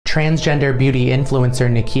Transgender beauty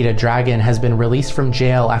influencer Nikita Dragun has been released from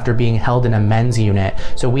jail after being held in a men's unit,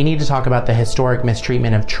 so we need to talk about the historic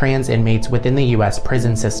mistreatment of trans inmates within the US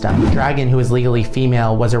prison system. Dragun, who is legally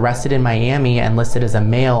female, was arrested in Miami and listed as a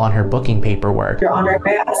male on her booking paperwork. Your Honor,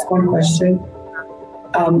 may I ask one question?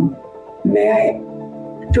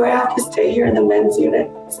 Do I have to stay here in the men's unit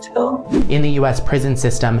still? In the US prison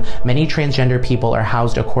system, many transgender people are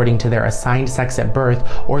housed according to their assigned sex at birth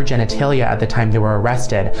or genitalia at the time they were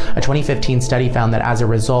arrested. A 2015 study found that as a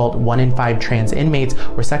result, 1 in 5 trans inmates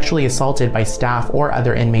were sexually assaulted by staff or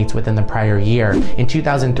other inmates within the prior year. In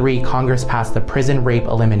 2003, Congress passed the Prison Rape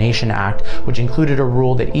Elimination Act, which included a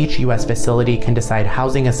rule that each US facility can decide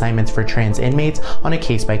housing assignments for trans inmates on a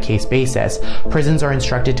case-by-case basis. Prisons are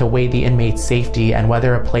instructed to weigh the inmate's safety and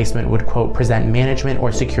whether a placement would, quote, present management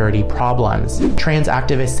or security problems. Trans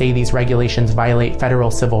activists say these regulations violate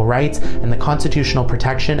federal civil rights and the constitutional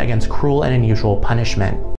protection against cruel and unusual punishment.